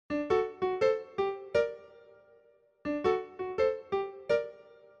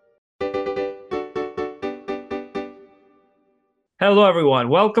Hello, everyone.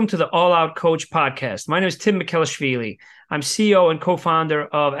 Welcome to the All Out Coach podcast. My name is Tim Mikhelishvili. I'm CEO and co-founder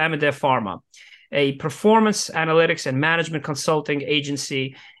of Amadev Pharma, a performance analytics and management consulting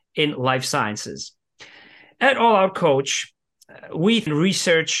agency in life sciences. At All Out Coach, we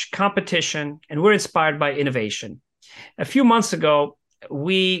research competition and we're inspired by innovation. A few months ago,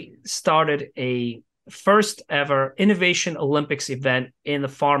 we started a first ever Innovation Olympics event in the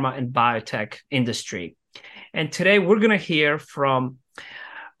pharma and biotech industry. And today we're going to hear from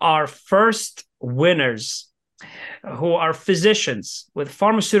our first winners who are physicians with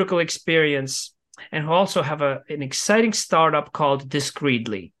pharmaceutical experience and who also have an exciting startup called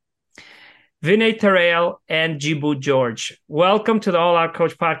Discreetly. Vinay Tarail and Jibu George. Welcome to the All Out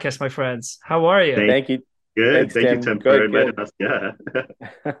Coach podcast, my friends. How are you? Thank you. Good. Thanks, Thank you, Tim. Tim, for Good, inviting good. us. Yeah.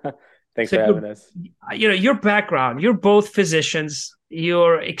 Thanks So, for having us. your background, you're both physicians.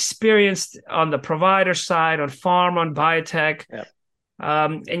 You're experienced on the provider side, on farm, on biotech. Yep.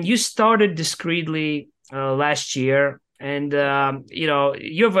 And you started Discreetly last year. And,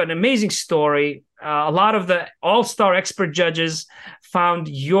 you have an amazing story. A lot of the all-star expert judges found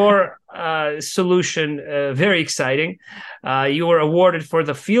your solution very exciting. You were awarded for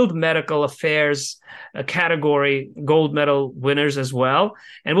the Field Medical Affairs category gold medal winners as well.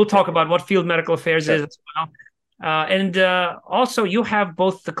 And we'll talk about what Field Medical Affairs Sure. is as well. And also, you have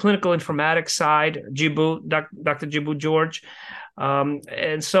both the clinical informatics side, Dr. Jibu George.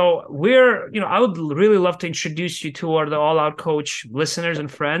 And so I would really love to introduce you to the All Out Coach listeners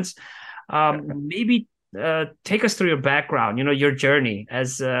and friends. Maybe take us through your background, your journey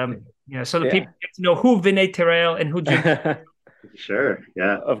as, so the Yeah. people get to know who Vinay Terrell and who Jibu. Sure.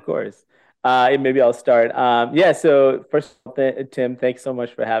 Yeah. Of course. Maybe I'll start. So first of all, Tim, thanks so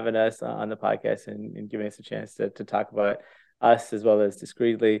much for having us on the podcast and giving us a chance to talk about us as well as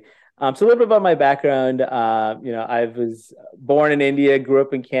Discreetly. So a little bit about my background. I was born in India, grew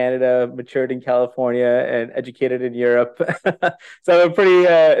up in Canada, matured in California, and educated in Europe. So I have a pretty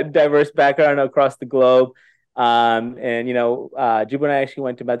diverse background across the globe. Jibu and I actually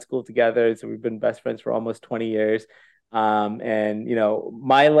went to med school together, so we've been best friends for almost 20 years.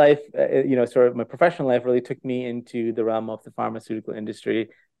 My life, sort of my professional life really took me into the realm of the pharmaceutical industry,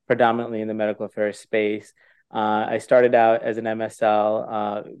 predominantly in the medical affairs space. I started out as an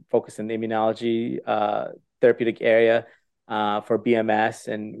MSL, focused in the immunology therapeutic area for BMS,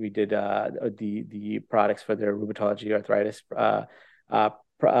 and we did the products for their rheumatology arthritis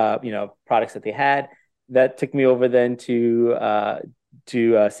products that they had. That took me over then to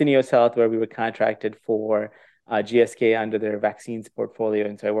Syneos Health, where we were contracted for GSK under their vaccines portfolio.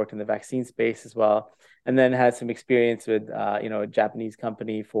 And so I worked in the vaccine space as well, and then had some experience with, a Japanese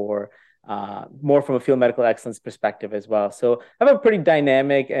company for more from a field medical excellence perspective as well. So I have a pretty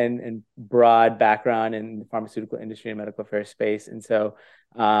dynamic and broad background in the pharmaceutical industry and medical affairs space. And so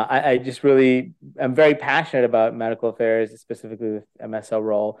I'm very passionate about medical affairs, specifically with MSL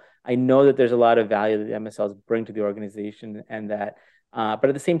role. I know that there's a lot of value that the MSLs bring to the organization, and that but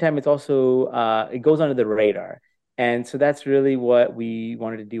at the same time, it's also it goes under the radar. And so that's really what we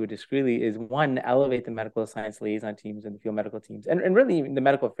wanted to do with Discreetly is, one, elevate the medical science liaison teams and the field medical teams, and really the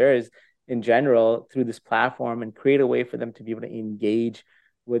medical affairs in general through this platform, and create a way for them to be able to engage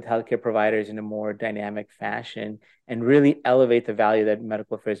with healthcare providers in a more dynamic fashion, and really elevate the value that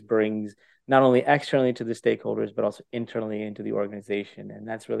medical affairs brings, not only externally to the stakeholders, but also internally into the organization. And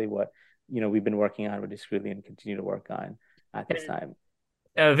that's really what, we've been working on with Discreetly and continue to work on at this time.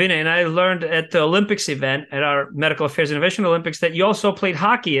 Vinay, and I learned at the Olympics event, at our Medical Affairs Innovation Olympics, that you also played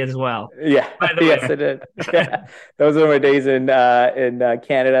hockey as well. Yeah, yes, I did. Yeah. Those were my days in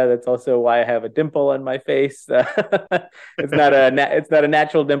Canada. That's also why I have a dimple on my face. It's not a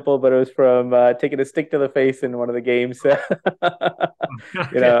natural dimple, but it was from taking a stick to the face in one of the games.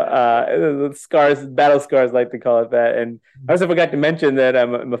 Scars, battle scars, like to call it that. And I also forgot to mention that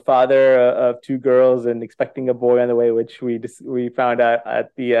I'm a father of two girls and expecting a boy on the way, which we found out at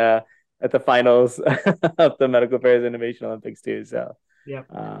the finals of the Medical Affairs Innovation Olympics too. So yeah,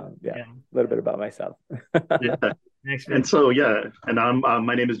 a little bit about myself. Yeah. And so, and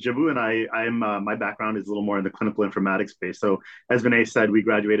my name is Jibu, and I'm my background is a little more in the clinical informatics space. So as Vinay said, we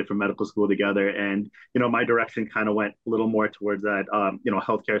graduated from medical school together, and my direction kind of went a little more towards that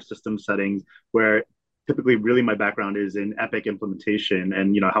healthcare system settings, where typically really my background is in Epic implementation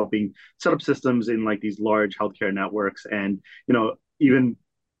and helping set up systems in like these large healthcare networks. And even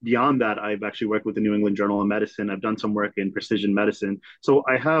beyond that, I've actually worked with the New England Journal of Medicine. I've done some work in precision medicine. So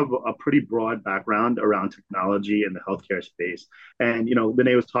I have a pretty broad background around technology in the healthcare space. And,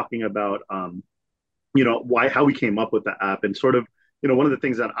 Vinay was talking about, how we came up with the app, and sort of, one of the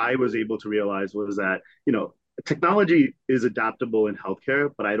things that I was able to realize was that, technology is adaptable in healthcare,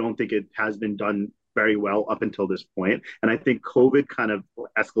 but I don't think it has been done very well up until this point. And I think COVID kind of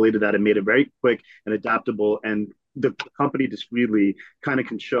escalated that and made it very quick and adaptable. And the company Discreetly kind of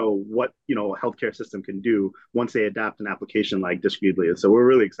can show what a healthcare system can do once they adapt an application like Discreetly. And so we're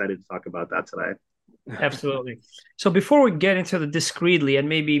really excited to talk about that today. Absolutely. So before we get into the Discreetly and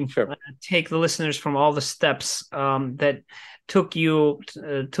maybe take the listeners from all the steps that took you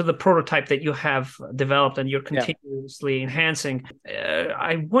to the prototype that you have developed and you're continuously enhancing,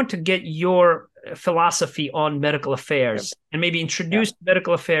 I want to get your philosophy on medical affairs and maybe introduce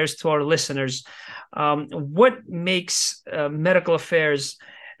medical affairs to our listeners. What makes medical affairs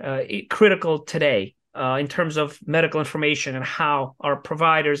critical today? In terms of medical information and how our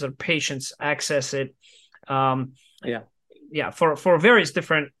providers and patients access it, for various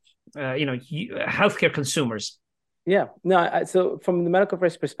different, healthcare consumers. Yeah, no. So from the medical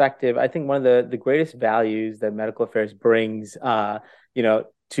affairs perspective, I think one of the greatest values that medical affairs brings, to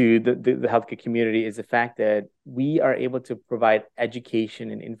the healthcare community is the fact that we are able to provide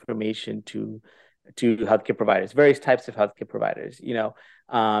education and information to healthcare providers, various types of healthcare providers.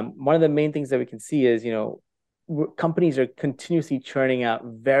 One of the main things that we can see is, companies are continuously churning out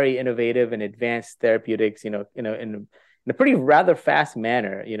very innovative and advanced therapeutics, in a pretty rather fast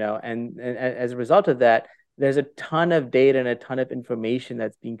manner, and as a result of that, there's a ton of data and a ton of information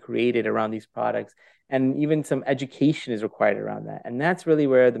that's being created around these products, and even some education is required around that. And that's really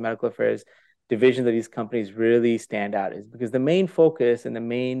where the medical affairs divisions of these companies really stand out, is because the main focus and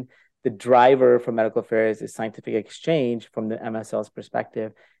the driver for medical affairs is scientific exchange from the MSL's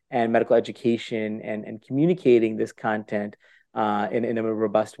perspective, and medical education and communicating this content in a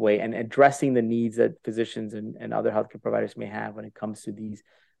robust way, and addressing the needs that physicians and other healthcare providers may have when it comes to these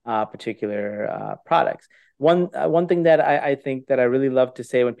particular products. One thing that I think that I really love to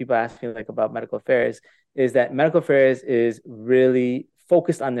say when people ask me about medical affairs is that medical affairs is really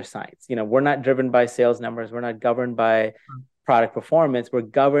focused on their science. We're not driven by sales numbers. We're not governed by product performance. We're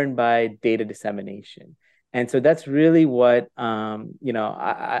governed by data dissemination. And so that's really what,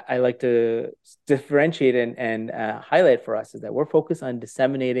 I like to differentiate and highlight for us, is that we're focused on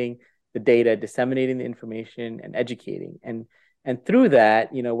disseminating the data, disseminating the information, and educating. And through that,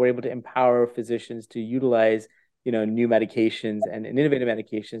 we're able to empower physicians to utilize, new medications and innovative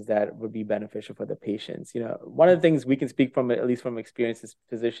medications that would be beneficial for the patients. One of the things we can speak from, at least from experience as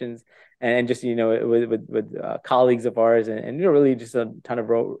physicians and just, with colleagues of ours and really just a ton of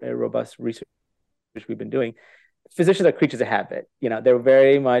robust research we've been doing. Physicians are creatures of habit. They're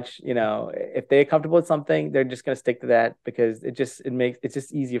very much, if they're comfortable with something, they're just going to stick to that because it's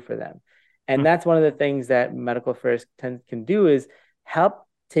just easier for them. And that's one of the things that medical affairs can do, is help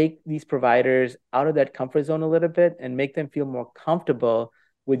take these providers out of that comfort zone a little bit and make them feel more comfortable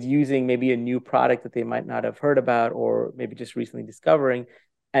with using maybe a new product that they might not have heard about, or maybe just recently discovering,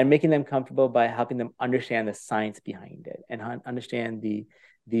 and making them comfortable by helping them understand the science behind it and understand the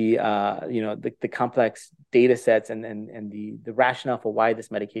complex data sets and the rationale for why this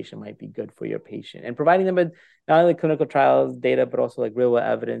medication might be good for your patient, and providing them with not only clinical trials data, but also real world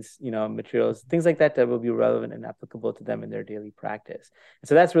evidence, materials, things like that will be relevant and applicable to them in their daily practice. And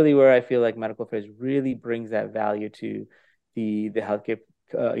so that's really where I feel like medical affairs really brings that value to the healthcare,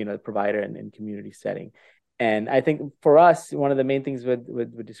 provider and community setting. And I think for us, one of the main things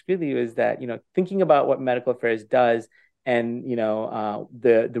with Discreetly is that, thinking about what medical affairs does, and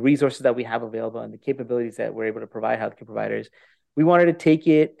the resources that we have available and the capabilities that we're able to provide healthcare providers, we wanted to take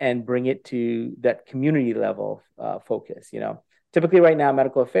it and bring it to that community level focus. Typically right now,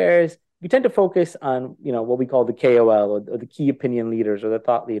 medical affairs, we tend to focus on what we call the KOL, or the key opinion leaders, or the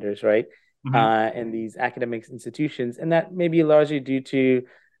thought leaders, right? In these academic institutions, and that may be largely due to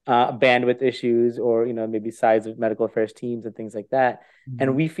bandwidth issues, or maybe size of medical affairs teams and things like that.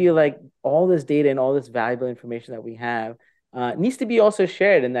 And we feel like all this data and all this valuable information that we have needs to be also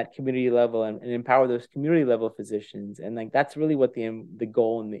shared in that community level, and empower those community level physicians. And that's really what the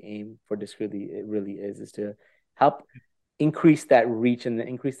goal and the aim for Discreetly really is to help increase that reach and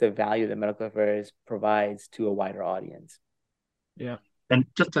increase the value that medical affairs provides to a wider audience. Yeah. And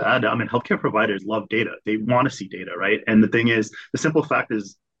just to add, healthcare providers love data. They want to see data, right? And the thing is, the simple fact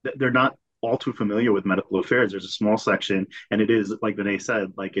is that they're not all too familiar with medical affairs. There's a small section, and it is, like Vinay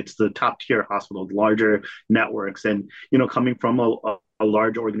said, it's the top tier hospitals, larger networks. And, coming from a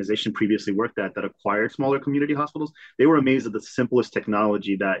large organization previously worked at that acquired smaller community hospitals, they were amazed at the simplest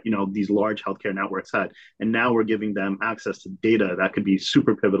technology that, these large healthcare networks had. And now we're giving them access to data that could be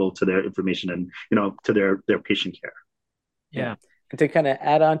super pivotal to their information and, to their patient care. Yeah. And to kind of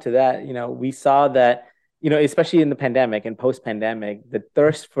add on to that, we saw that especially in the pandemic and post-pandemic, the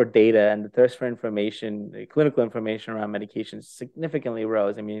thirst for data and the thirst for information, clinical information around medications significantly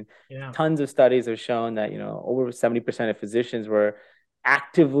rose. I mean, tons of studies have shown that, over 70% of physicians were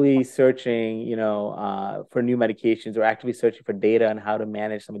actively searching, for new medications or actively searching for data on how to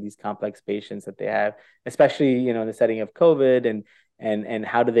manage some of these complex patients that they have, especially, in the setting of COVID and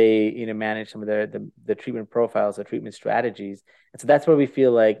how do they, manage some of the treatment profiles, the treatment strategies. And so that's where we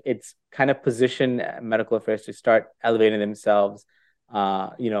feel like it's kind of positioned medical affairs to start elevating themselves,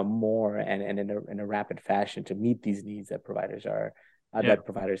 more and in a rapid fashion to meet these needs that providers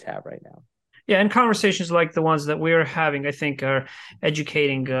have right now. Yeah, and conversations like the ones that we're having, I think, are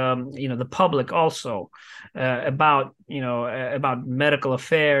educating, the public also about medical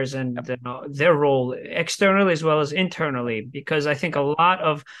affairs and their role externally as well as internally. Because I think a lot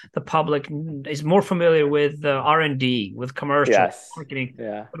of the public is more familiar with R&D, with commercial marketing.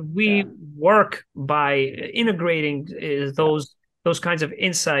 Yeah. But we work by integrating those kinds of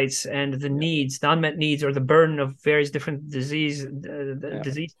insights and the needs, the unmet needs, or the burden of various different disease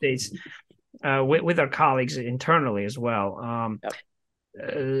states. With our colleagues internally as well.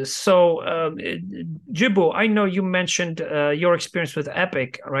 Jibu, I know you mentioned your experience with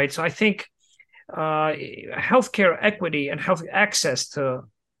Epic, right? So I think healthcare equity and health access to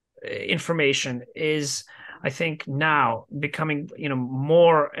information is, I think, now becoming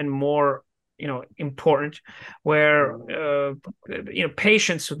more and more important, where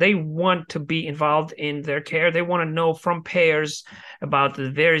patients, they want to be involved in their care. They want to know from payers about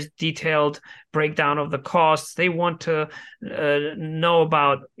the very detailed breakdown of the costs. They want to know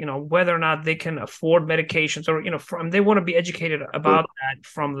about whether or not they can afford medications, or they want to be educated about that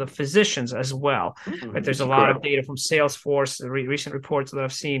from the physicians as well. Right? There's a lot of data from Salesforce, recent reports that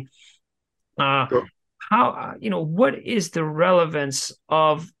I've seen. What is the relevance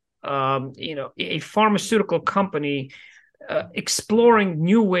of a pharmaceutical company exploring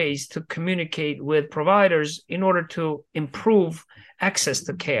new ways to communicate with providers in order to improve access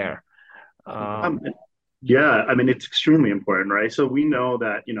to care? Yeah, I mean, it's extremely important, right? So we know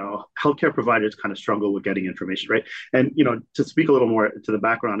that, healthcare providers kind of struggle with getting information, right? And, to speak a little more to the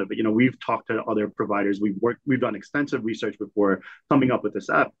background of it, we've talked to other providers. We've done extensive research before coming up with this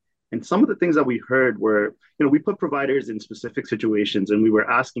app. And some of the things that we heard were, we put providers in specific situations and we were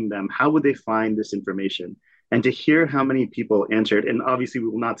asking them, how would they find this information? And to hear how many people answered, and obviously we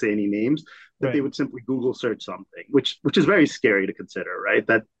will not say any names, that they would simply Google search something, which is very scary to consider, right?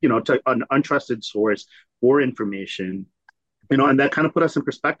 That, to an untrusted source for information, and that kind of put us in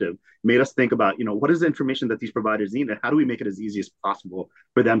perspective, made us think about, what is the information that these providers need and how do we make it as easy as possible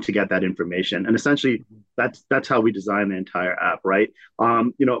for them to get that information? And essentially, that's how we design the entire app, right?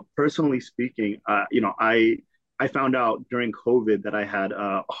 Personally speaking, I found out during COVID that I had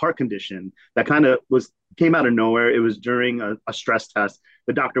a heart condition that kind of came out of nowhere. It was during a stress test.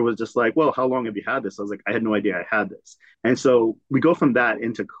 The doctor was just like, well, how long have you had this? I was like, I had no idea I had this. And so we go from that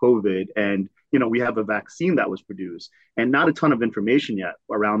into COVID, and we have a vaccine that was produced and not a ton of information yet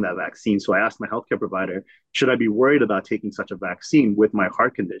around that vaccine. So I asked my healthcare provider, should I be worried about taking such a vaccine with my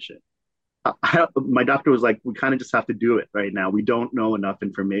heart condition? My doctor was like, we kind of just have to do it right now. We don't know enough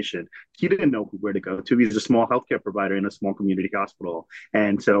information. He didn't know where to go to. He's a small healthcare provider in a small community hospital.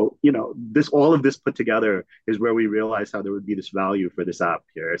 And so, all of this put together is where we realized how there would be this value for this app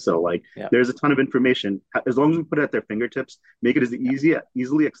here. So there's a ton of information. As long as we put it at their fingertips, make it as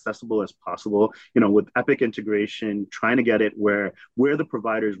easily accessible as possible, with Epic integration, trying to get it where the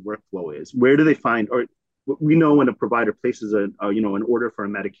provider's workflow is. Where do they find, or we know when a provider places an order for a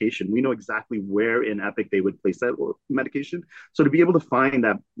medication, we know exactly where in Epic they would place that medication. So to be able to find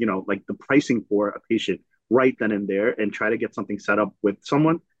that, like the pricing for a patient right then and there and try to get something set up with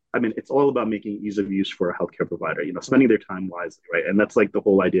someone, I mean, it's all about making ease of use for a healthcare provider, spending their time wisely, right? And that's like the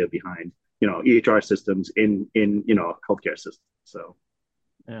whole idea behind, EHR systems in healthcare systems. So.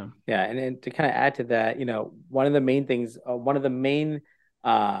 Yeah. And then to kind of add to that, one of the main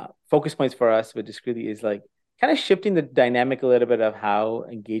focus points for us with Discretely is like kind of shifting the dynamic a little bit of how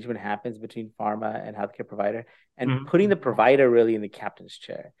engagement happens between pharma and healthcare provider, and putting the provider really in the captain's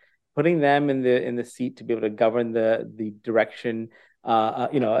chair, putting them in the seat to be able to govern the direction,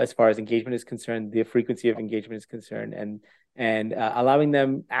 as far as engagement is concerned, the frequency of engagement is concerned, and allowing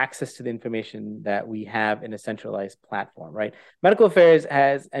them access to the information that we have in a centralized platform, right? Medical affairs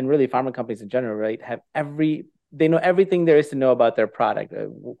has, and really pharma companies in general, right, they know everything there is to know about their product,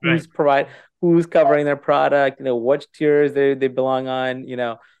 who's covering their product, what tiers they belong on,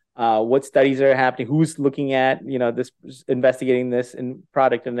 what studies are happening, who's looking at, this investigating this in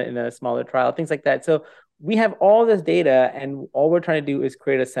product in a smaller trial, things like that. So we have all this data, and all we're trying to do is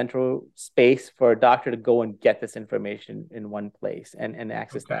create a central space for a doctor to go and get this information in one place and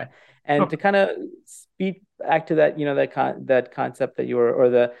access that. And to kind of speak back to that, that concept that you were, or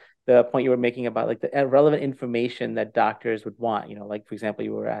the point you were making about like the relevant information that doctors would want, like, for example,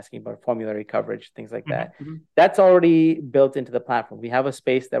 you were asking about formulary coverage, things like that. That's already built into the platform. We have a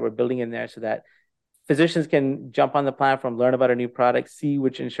space that we're building in there so that physicians can jump on the platform, learn about a new product, see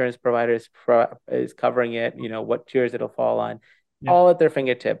which insurance provider is covering it, what tiers it'll fall on, all at their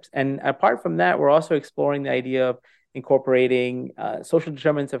fingertips. And apart from that, we're also exploring the idea of incorporating social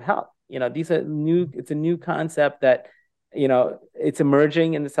determinants of health. It's a new concept that, it's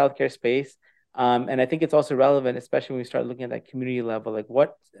emerging in the healthcare space. And I think it's also relevant, especially when we start looking at that community level, like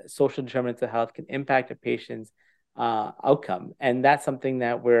what social determinants of health can impact a patient's outcome. And that's something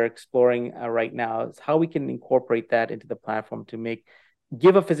that we're exploring right now, is how we can incorporate that into the platform to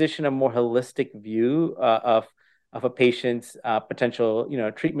give a physician a more holistic view of a patient's potential,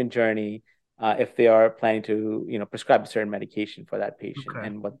 treatment journey, if they are planning to, prescribe a certain medication for that patient,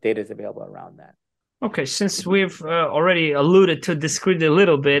 and what data is available around that. Okay, since we've already alluded to Discreetly a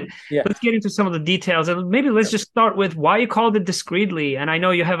little bit, let's get into some of the details, and maybe let's just start with why you called it Discreetly. And I know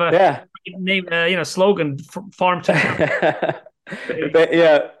you have a name, slogan, Farm to.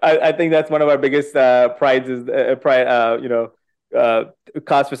 I think that's one of our biggest prides is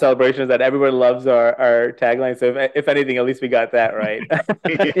cause for celebration, is that everyone loves our tagline. So if anything, at least we got that right.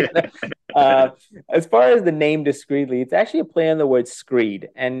 As far as the name Discreetly, it's actually a play on the word screed.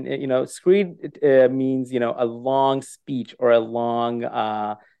 And, screed means, a long speech or a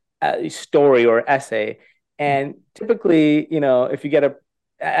long story or essay. And typically, if you get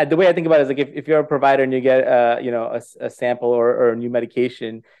the way I think about it is like if you're a provider and you get a sample or a new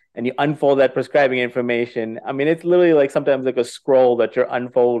medication, and you unfold that prescribing information, I mean, it's literally like sometimes like a scroll that you're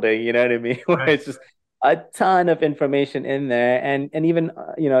unfolding, you know what I mean? Where it's just a ton of information in there. And even,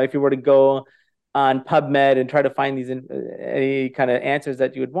 if you were to go on PubMed and try to find any kind of answers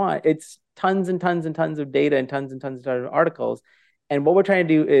that you would want, it's tons and tons and tons of data and tons of articles. And what we're trying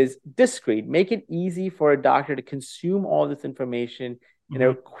to do is discreet, make it easy for a doctor to consume all this information in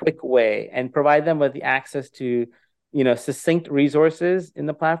a quick way and provide them with the access to succinct resources in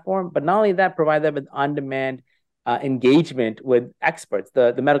the platform, but not only that, provide them with on-demand engagement with experts,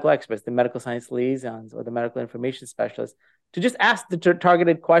 the medical experts, the medical science liaisons, or the medical information specialists, to just ask the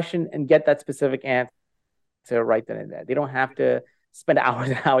targeted question and get that specific answer right then and there. They don't have to spend hours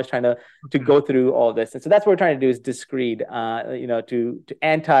and hours trying to go through all this. And so that's what we're trying to do, is discreet, to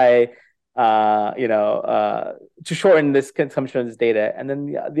shorten this consumption of this data. And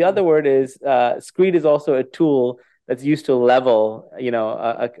then the other word is screed is also a tool that's used to level,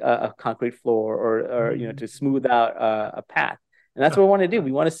 a concrete floor or to smooth out a path. And that's what we want to do.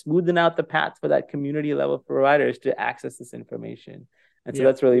 We want to smoothen out the path for that community level providers to access this information. And so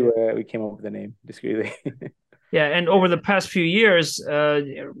that's really where we came up with the name, Discreetly. Yeah, and over the past few years,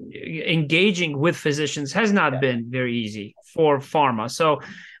 engaging with physicians has not been very easy for pharma. So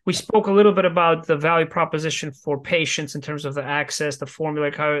we spoke a little bit about the value proposition for patients in terms of the access, the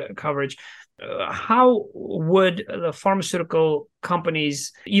formulary coverage. How would the pharmaceutical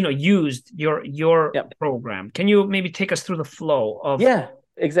companies, use your program? Can you maybe take us through the flow of? Yeah,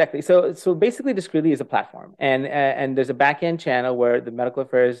 exactly. So basically, Discreetly is a platform, and there's a back-end channel where the medical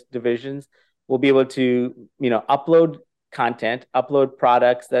affairs divisions will be able to, upload content, upload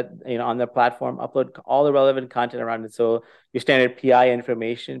products that, on the platform, upload all the relevant content around it. So your standard PI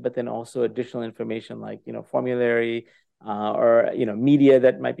information, but then also additional information like, formulary or, media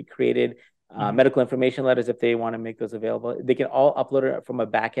that might be created, medical information letters, if they want to make those available. They can all upload it from a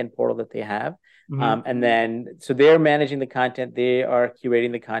back-end portal that they have. And then, so they're managing the content. They are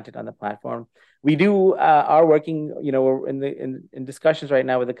curating the content on the platform. We are working, we're in discussions right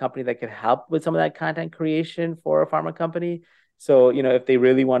now with a company that could help with some of that content creation for a pharma company. So, if they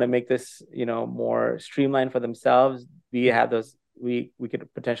really want to make this, more streamlined for themselves, we have those, we could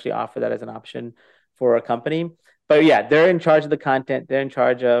potentially offer that as an option for a company. But yeah, they're in charge of the content. They're in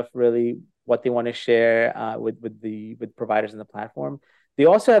charge of really what they want to share with providers in the platform. They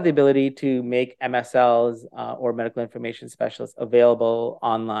also have the ability to make MSLs or medical information specialists available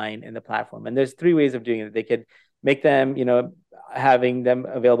online in the platform. And there's 3 ways of doing it. They could make them, having them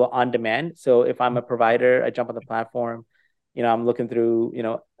available on demand. So if I'm a provider, I jump on the platform, I'm looking through,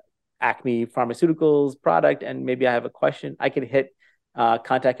 Acme Pharmaceuticals product, and maybe I have a question. I could hit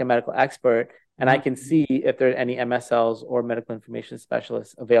contact a medical expert, and I can see if there are any MSLs or medical information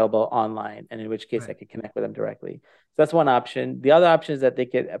specialists available online, and in which case I could connect with them directly. So that's one option. The other option is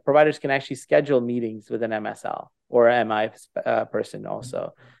that providers can actually schedule meetings with an MSL or an MI person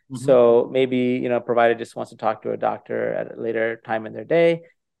also. So maybe, a provider just wants to talk to a doctor at a later time in their day.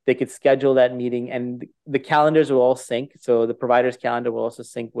 They could schedule that meeting, and the calendars will all sync. So the provider's calendar will also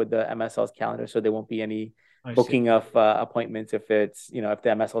sync with the MSL's calendar. So there won't be any booking of appointments if it's, if the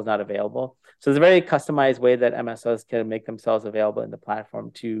MSL is not available. So there's a very customized way that MSLs can make themselves available in the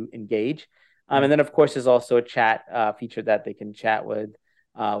platform to engage. And then, of course, there's also a chat feature that they can chat with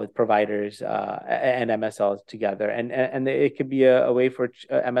providers and MSLs together. And it could be a way for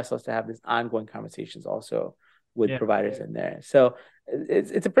MSLs to have this ongoing conversations also with providers in there. So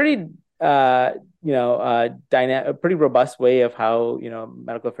it's a pretty a pretty robust way of how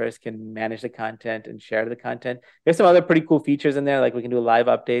medical affairs can manage the content and share the content. There's some other pretty cool features in there, like we can do live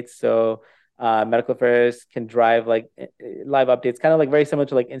updates. So medical affairs can drive like live updates, kind of like very similar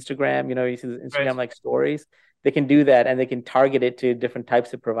to like Instagram. You see the Instagram like stories. They can do that, and they can target it to different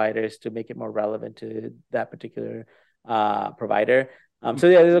types of providers to make it more relevant to that particular provider. So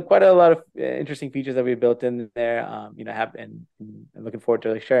there's quite a lot of interesting features that we built in there. And looking forward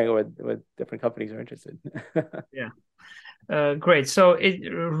to sharing it with different companies who are interested. Great. So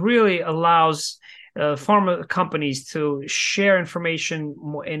it really allows pharma companies to share information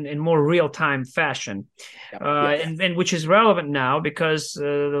in more real-time fashion, and which is relevant now because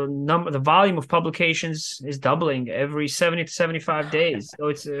the volume of publications is doubling every 70 to 75 days. So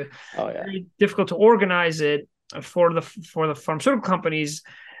it's very difficult to organize it for the pharmaceutical companies,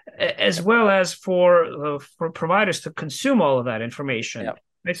 as well as for providers to consume all of that information.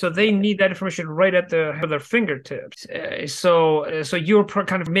 Right? So they need that information right at their fingertips. So you're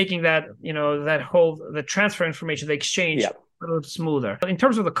kind of making that the transfer information, the exchange, a little smoother. In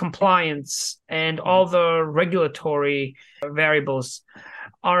terms of the compliance and all the regulatory variables,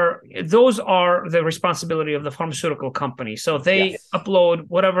 are the responsibility of the pharmaceutical company. So they upload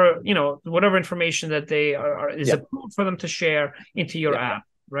whatever information that they is approved for them to share into your app,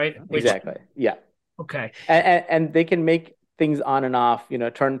 right? Exactly. Yeah. Okay. And they can make things on and off,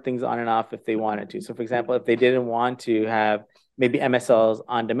 turn things on and off if they wanted to. So for example, if they didn't want to have maybe MSLs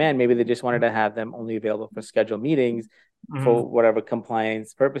on demand, maybe they just wanted to have them only available for scheduled meetings for whatever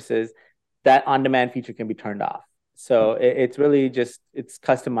compliance purposes, that on-demand feature can be turned off. So it's really it's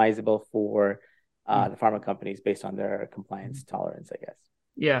customizable for the pharma companies based on their compliance tolerance, I guess.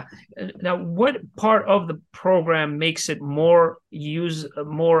 Yeah. Now, what part of the program makes it more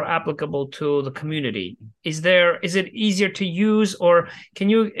applicable to the community? Is it easier to use, or can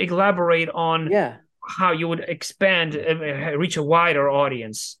you elaborate on how you would expand, reach a wider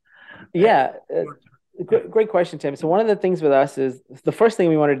audience? Yeah. Great question, Tim. So one of the things with us is the first thing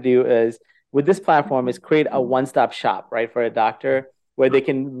we want to do is with this platform is create a one-stop shop, right, for a doctor where they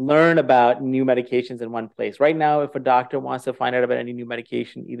can learn about new medications in one place. Right now, if a doctor wants to find out about any new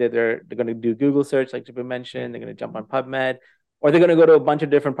medication, either they're going to do Google search, like Jibu mentioned, they're going to jump on PubMed, or they're going to go to a bunch of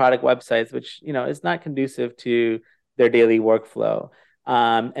different product websites, which, is not conducive to their daily workflow.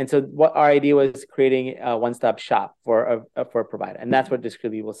 And so what our idea was creating a one-stop shop for a provider. And that's what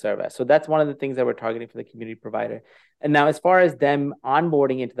Discretely will serve as. So that's one of the things that we're targeting for the community provider. And now, as far as them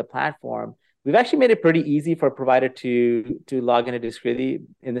onboarding into the platform, we've actually made it pretty easy for a provider to log into Discretely,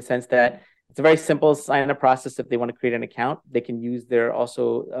 in the sense that it's a very simple sign-up process. If they want to create an account, they can use their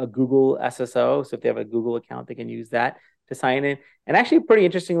also a Google SSO. So if they have a Google account, they can use that to sign in. And actually, pretty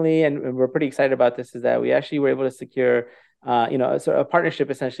interestingly, and we're pretty excited about this, is that we actually were able to secure a partnership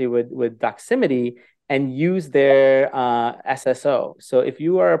essentially with Doximity and use their SSO. So if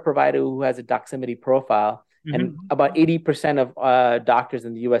you are a provider who has a Doximity profile, and about 80% of doctors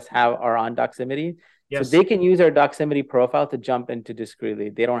in the US are on Doximity. So they can use our Doximity profile to jump into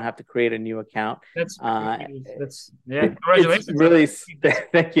Discretely. They don't have to create a new account. Congratulations. Really,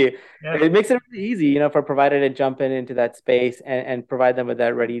 thank you. Yeah. It makes it really easy, for a provider to jump into that space and provide them with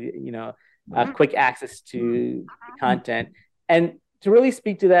that ready, quick access to content. And to really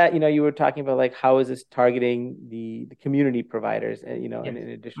speak to that, you were talking about like, how is this targeting the community providers, in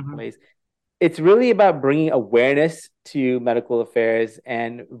additional ways. It's really about bringing awareness to medical affairs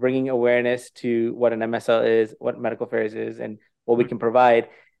and bringing awareness to what an MSL is, what medical affairs is, and what we can provide.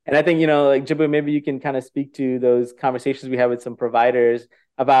 And I think, like Jibu, maybe you can kind of speak to those conversations we had with some providers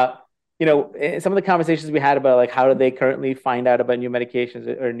about, some of the conversations we had about like, how do they currently find out about new medications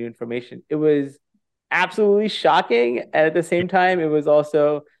or new information? It was absolutely shocking. And at the same time, it was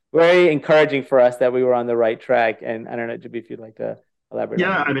also very encouraging for us that we were on the right track. And I don't know, Jibu, if you'd like to elaborate on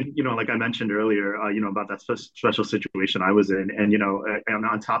Yeah, that. I mean, like I mentioned earlier, about that special situation I was in, and and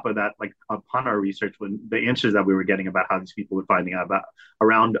on top of that, like upon our research, when the answers that we were getting about how these people were finding out about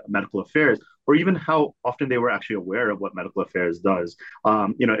around medical affairs, or even how often they were actually aware of what medical affairs does,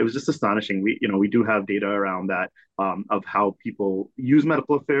 it was just astonishing. We do have data around that, of how people use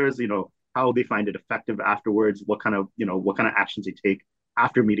medical affairs, how they find it effective afterwards, what kind of actions they take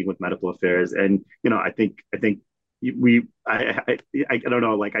after meeting with medical affairs, and I think we I don't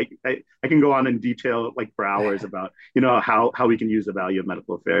know, like I can go on in detail like for hours about how we can use the value of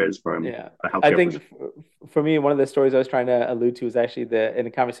medical affairs from Yeah, a I healthcare think perspective. for me, one of the stories I was trying to allude to was actually in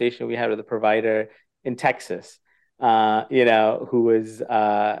a conversation we had with a provider in Texas, who was,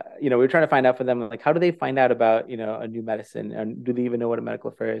 we were trying to find out for them, like, how do they find out about, a new medicine, and do they even know what a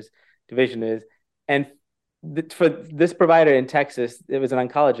medical affairs division is? And for this provider in Texas, it was an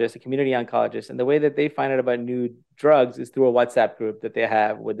oncologist, a community oncologist, and the way that they find out about new drugs is through a WhatsApp group that they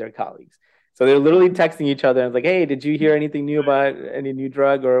have with their colleagues. So they're literally texting each other and like, hey, did you hear anything new about any new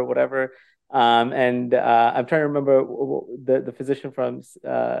drug or whatever? And I'm trying to remember the physician from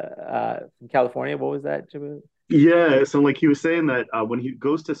California. What was that, Jimmy? Yeah, so like he was saying that when he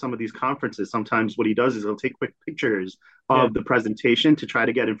goes to some of these conferences, sometimes what he does is he'll take quick pictures Yeah. of the presentation to try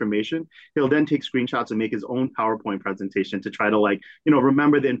to get information. He'll then take screenshots and make his own PowerPoint presentation to try to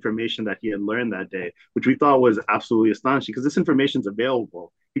remember the information that he had learned that day, which we thought was absolutely astonishing because this information is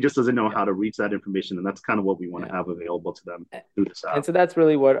available. He just doesn't know how to reach that information, and that's kind of what we want to have available to them through this And app. so that's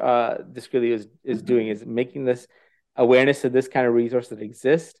really what Discreetly is doing, is making this awareness of this kind of resource that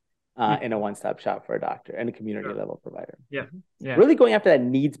exists in a one-stop shop for a doctor and a community level provider. Yeah. Really going after that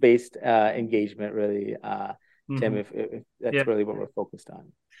needs-based engagement, really, Tim, if that's really what we're focused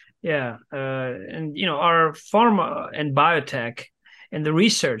on. Yeah. And, our pharma and biotech and the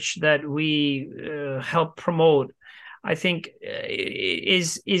research that we help promote, I think,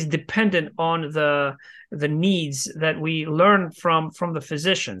 is dependent on the needs that we learn from the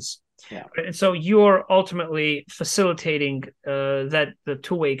physicians. Yeah. And so you're ultimately facilitating that the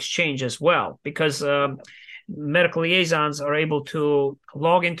two-way exchange as well, because medical liaisons are able to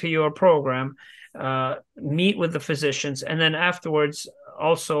log into your program, meet with the physicians, and then afterwards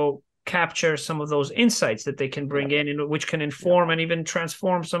also capture some of those insights that they can bring in, which can inform and even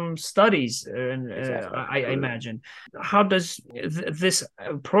transform some studies. Exactly. I imagine. How does this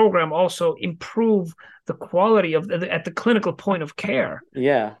program also improve the quality of at the clinical point of care?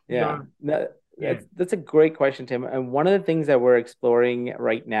 Yeah. That's a great question, Tim. And one of the things that we're exploring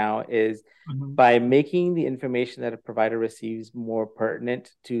right now is by making the information that a provider receives more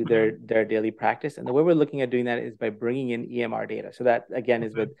pertinent to their daily practice. And the way we're looking at doing that is by bringing in EMR data. So that, again,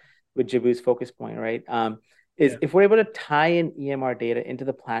 is with Jabu's focus point, right? If we're able to tie in EMR data into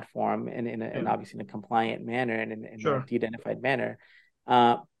the platform and obviously in a compliant manner and in a de-identified manner,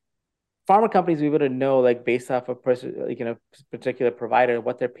 pharma companies will be able to know, like, based off of particular provider,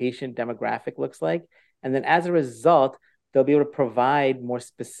 what their patient demographic looks like. And then as a result, they'll be able to provide more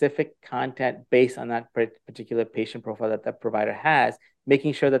specific content based on that particular patient profile that that provider has,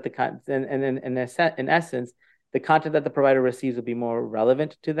 making sure that in essence, the content that the provider receives will be more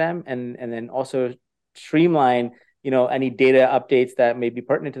relevant to them, and then also streamline, any data updates that may be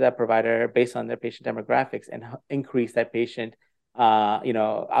pertinent to that provider based on their patient demographics, and increase that patient,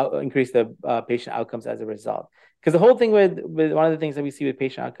 increase the patient outcomes as a result. Because the whole thing with one of the things that we see with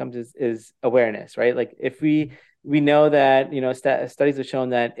patient outcomes is awareness, right? Like, if we know that, studies have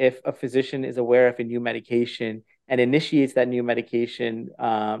shown that if a physician is aware of a new medication and initiates that new medication,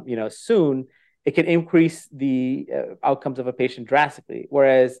 soon, it can increase the outcomes of a patient drastically.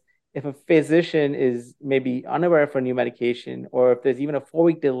 Whereas if a physician is maybe unaware of a new medication, or if there's even a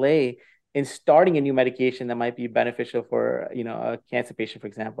 4-week delay in starting a new medication that might be beneficial for, a cancer patient, for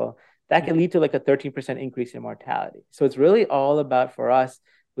example, that can lead to like a 13% increase in mortality. So it's really all about, for us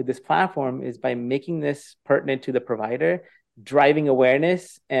with this platform, is by making this pertinent to the provider, driving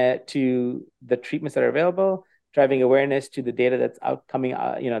awareness to the treatments that are available, driving awareness to the data that's outcoming,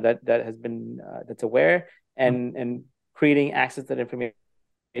 that has been that's aware, and creating access to that information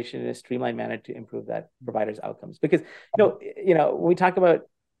in a streamlined manner to improve that provider's outcomes. Because when we talk about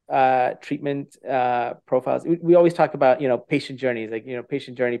treatment profiles, we always talk about patient journeys. Like,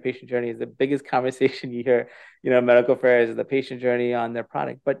 patient journey is the biggest conversation you hear. Medical affairs is the patient journey on their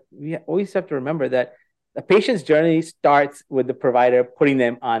product. But we always have to remember that the patient's journey starts with the provider putting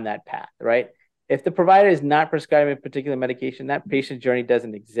them on that path, right? If the provider is not prescribing a particular medication, that patient journey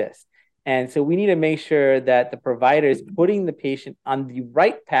doesn't exist. And so we need to make sure that the provider is putting the patient on the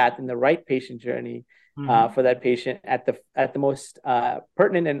right path in the right patient journey for that patient at the most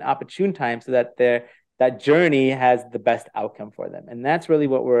pertinent and opportune time, so that that journey has the best outcome for them. And that's really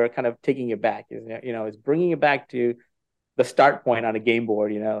what we're kind of taking it back, is bringing it back to the start point on a game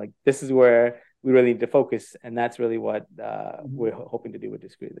board. Like this is where we really need to focus, and that's really what we're hoping to do with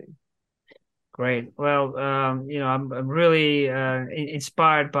Discreetly. Great. Well, I'm really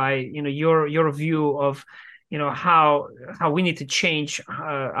inspired by your view of how we need to change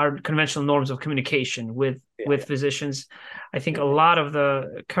our conventional norms of communication with physicians. I think a lot of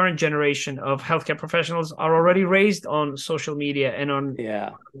the current generation of healthcare professionals are already raised on social media and on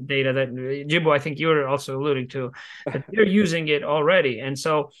data that Jibu, I think you were also alluding to, that they're using it already. And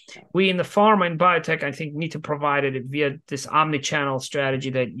so we in the pharma and biotech, I think, need to provide it via this omni-channel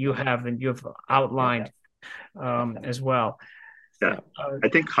strategy that you have and you've outlined as well. Yeah, I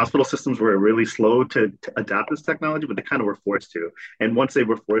think hospital systems were really slow to adapt this technology, but they kind of were forced to. And once they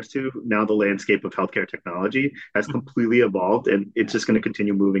were forced to, now the landscape of healthcare technology has completely evolved, and it's just going to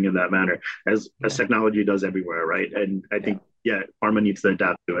continue moving in that manner as technology does everywhere, right? And I think pharma needs to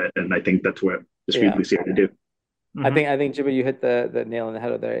adapt to it, and I think that's what Discreetly is here to do. I think Jibu, you hit the nail on the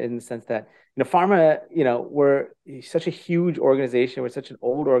head there, in the sense that pharma, we're such a huge organization, we're such an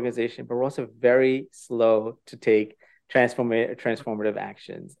old organization, but we're also very slow to take transformative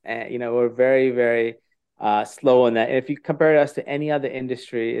actions. And we're very, very slow in that. And if you compare us to any other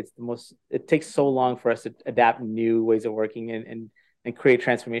industry, it takes so long for us to adapt new ways of working and create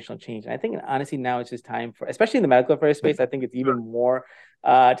transformational change. And I think honestly now it's just time for, especially in the medical affairs space, I think it's even more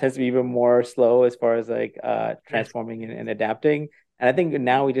tends to be even more slow as far as like transforming and adapting. And I think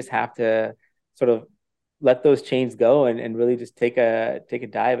now we just have to sort of let those chains go and really just take a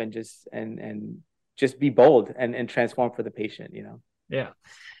dive and just be bold and transform for the patient,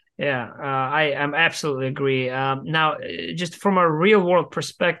 I absolutely agree. Now, just from a real world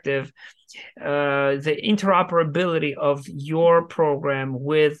perspective, the interoperability of your program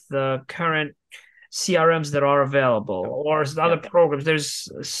with the current CRMs that are available or other programs, there's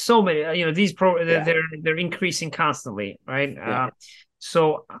so many, these they're increasing constantly, right?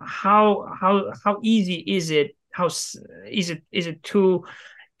 So how easy is it? How is it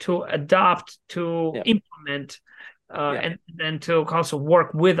to adopt, to implement, and then to also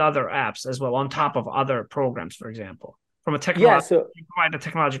work with other apps as well on top of other programs, for example, from a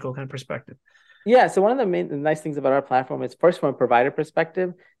technological kind of perspective? Yeah, so one of the nice things about our platform is, first, from a provider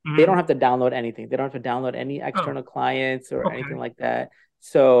perspective, they don't have to download anything. They don't have to download any external clients or anything like that.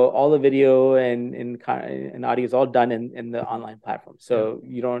 So all the video and audio is all done in the online platform. So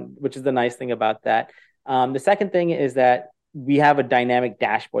you don't, which is the nice thing about that. The second thing is that we have a dynamic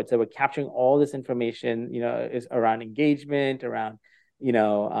dashboard. So we're capturing all this information, is around engagement, around,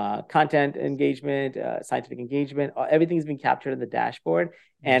 content engagement, scientific engagement. Everything's been captured in the dashboard.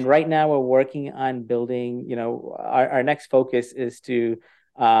 And right now we're working on building, our next focus is to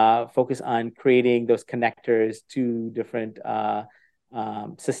focus on creating those connectors to different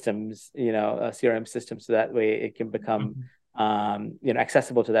systems, CRM systems, so that way it can become,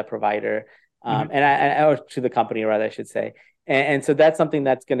 accessible to that provider. Or to the company, rather, I should say. And so that's something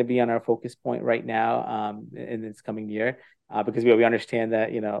that's going to be on our focus point right now in this coming year, because we understand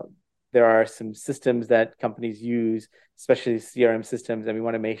that, there are some systems that companies use, especially CRM systems, and we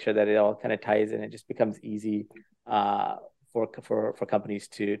want to make sure that it all kind of ties in and just becomes easy for companies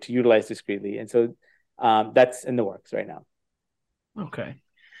to utilize Discreetly. And so that's in the works right now. Okay.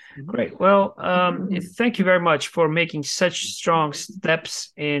 Great. Well, thank you very much for making such strong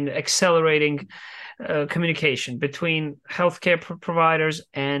steps in accelerating communication between healthcare providers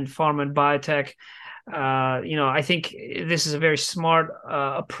and pharma and biotech. I think this is a very smart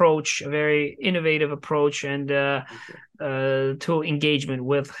approach, a very innovative approach, and to engagement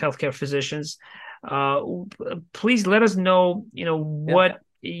with healthcare physicians. Please let us know, what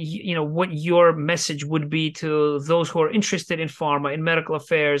your message would be to those who are interested in pharma, in medical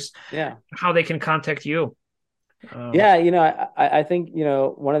affairs, how they can contact you. I think,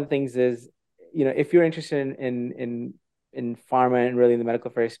 one of the things is, if you're interested in pharma and really in the medical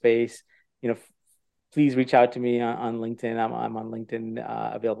affairs space, please reach out to me on LinkedIn. I'm on LinkedIn,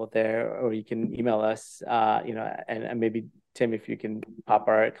 available there, or you can email us, and maybe Tim, if you can pop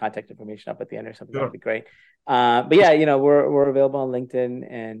our contact information up at the end or something, that'd be great. But we're available on LinkedIn,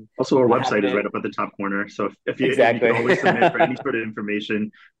 and also our website is right up at the top corner. So if you can always submit for any sort of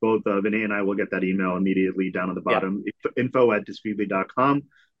information, both Vinay and I will get that email immediately down at the bottom. info@discreetly.com.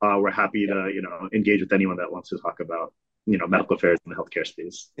 We're happy to engage with anyone that wants to talk about medical affairs in the healthcare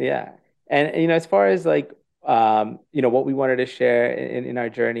space. Yeah, and as far as like what we wanted to share in our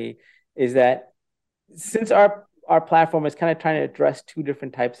journey is that, since our platform is kind of trying to address two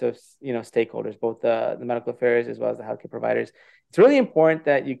different types of stakeholders, both the medical affairs as well as the healthcare providers, it's really important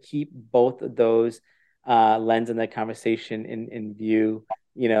that you keep both of those lens and that conversation in view,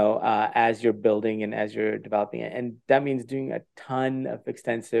 as you're building and as you're developing it. And that means doing a ton of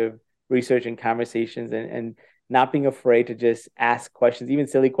extensive research and conversations, and not being afraid to just ask questions, even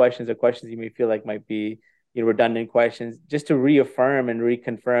silly questions or questions you may feel like might be redundant questions, just to reaffirm and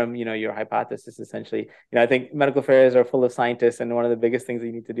reconfirm, your hypothesis, essentially. I think medical affairs are full of scientists, and one of the biggest things that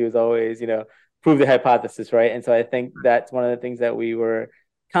you need to do is always, prove the hypothesis, right? And so I think that's one of the things that we were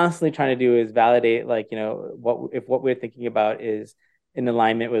constantly trying to do is validate, what we're thinking about is in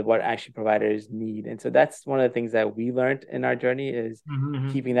alignment with what actually providers need. And so that's one of the things that we learned in our journey is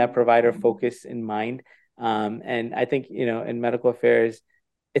keeping that provider focus in mind. And I think, in medical affairs,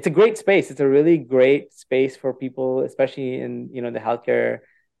 it's a great space. It's a really great space for people, especially in, the healthcare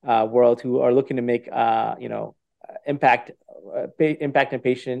world, who are looking to make, impact on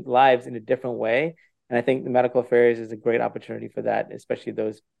patient lives in a different way. And I think the medical affairs is a great opportunity for that, especially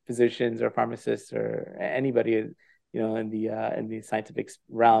those physicians or pharmacists or anybody, in the scientific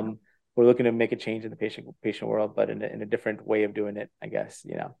realm who are looking to make a change in the patient world, but in a different way of doing it, I guess,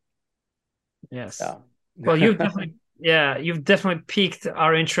 Yes. So. Well, you've definitely piqued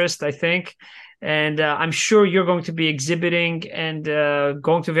our interest, I think. And I'm sure you're going to be exhibiting and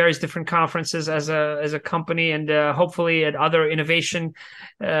going to various different conferences as a company, and hopefully at other innovation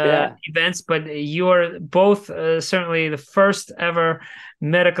events. But you are both certainly the first ever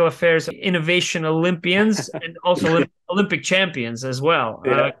medical affairs innovation Olympians and also Olympic champions as well.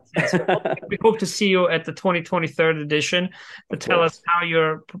 So we hope to see you at the 2023 edition to tell us how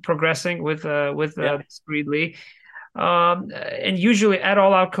you're progressing with Discreetly. And usually at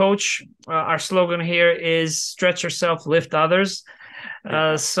All Out Coach, our slogan here is stretch yourself, lift others.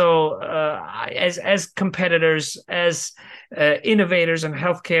 So as competitors, as innovators and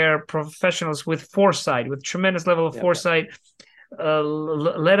healthcare professionals with foresight, with tremendous level of foresight,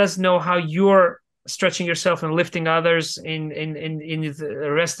 let us know how you're stretching yourself and lifting others in the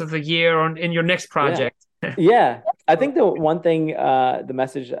rest of the year or in your next project. Yeah, I think the one thing, the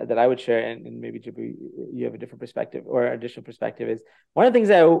message that I would share, and maybe Jibu, you have a different perspective or additional perspective, is one of the things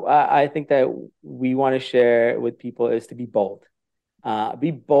that I think that we want to share with people is to be bold.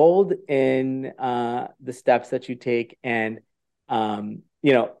 Be bold in the steps that you take, and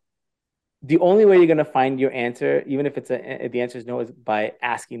the only way you're going to find your answer, even if if the answer is no, is by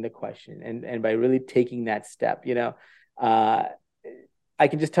asking the question and by really taking that step. I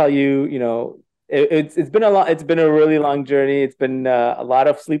can just tell you, it's been a really long journey. It's been a lot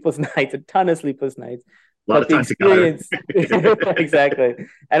of sleepless nights, a ton of sleepless nights. A lot of time experience, exactly.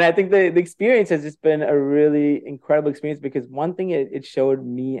 And I think the experience has just been a really incredible experience, because one thing it showed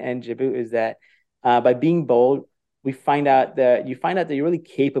me and Jibu is that by being bold, you find out that you're really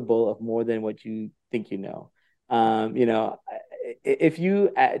capable of more than what you think you know. If you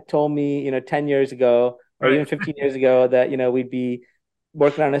told me, 10 years ago or even 15 years ago that, we'd be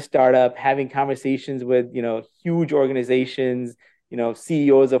working on a startup, having conversations with, huge organizations,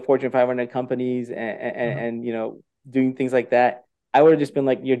 CEOs of Fortune 500 companies and doing things like that, I would have just been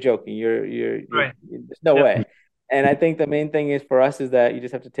like, you're joking. You're there's no way. And I think the main thing is for us is that you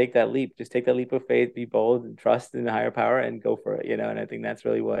just have to take that leap. Just take that leap of faith, be bold, and trust in the higher power, and go for it. And I think that's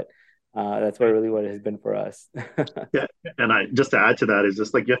really what it has been for us. Yeah, and I just to add to that is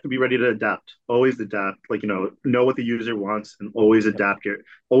just like you have to be ready to adapt. Always adapt. Like know what the user wants and always adapt.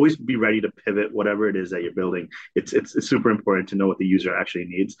 Always be ready to pivot whatever it is that you're building. It's super important to know what the user actually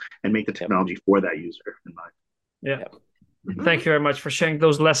needs and make the technology for that user in mind. Yeah. Thank you very much for sharing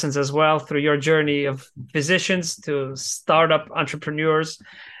those lessons as well through your journey of physicians to startup entrepreneurs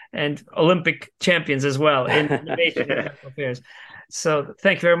and Olympic champions as well in innovation and medical affairs. So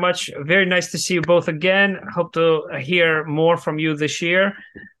thank you very much. Very nice to see you both again. Hope to hear more from you this year.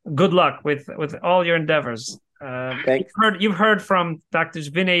 Good luck with all your endeavors. Thanks. You've heard from Drs.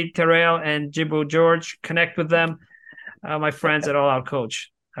 Vinay Terrell and Jibu George. Connect with them, my friends at All Out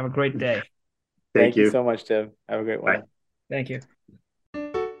Coach. Have a great day. Thank you so much, Tim. Have a great one. Bye. Thank you.